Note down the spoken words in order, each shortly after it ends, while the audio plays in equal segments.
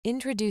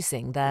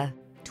Introducing the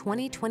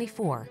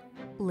 2024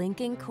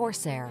 Lincoln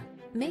Corsair.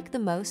 Make the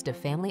most of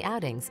family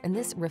outings in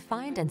this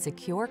refined and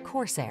secure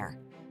Corsair.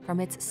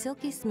 From its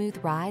silky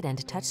smooth ride and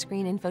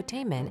touchscreen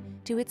infotainment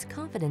to its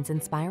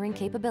confidence-inspiring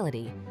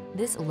capability,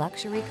 this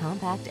luxury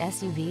compact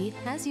SUV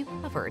has you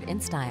covered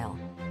in style.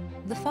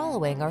 The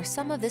following are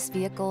some of this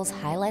vehicle's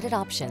highlighted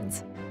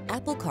options: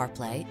 Apple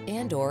Carplay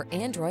and/or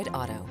Android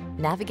Auto,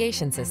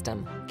 navigation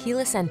system,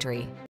 keyless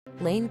entry,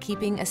 lane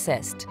keeping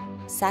assist,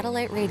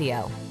 satellite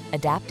radio,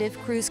 adaptive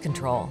cruise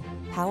control,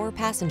 power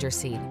passenger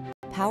seat,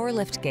 power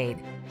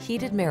liftgate,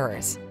 heated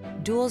mirrors,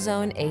 dual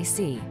zone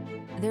AC.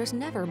 There's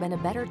never been a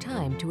better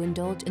time to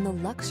indulge in the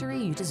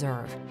luxury you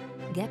deserve.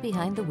 Get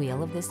behind the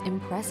wheel of this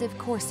impressive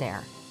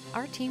Corsair.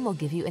 Our team will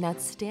give you an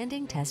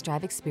outstanding test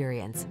drive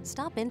experience.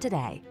 Stop in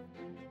today.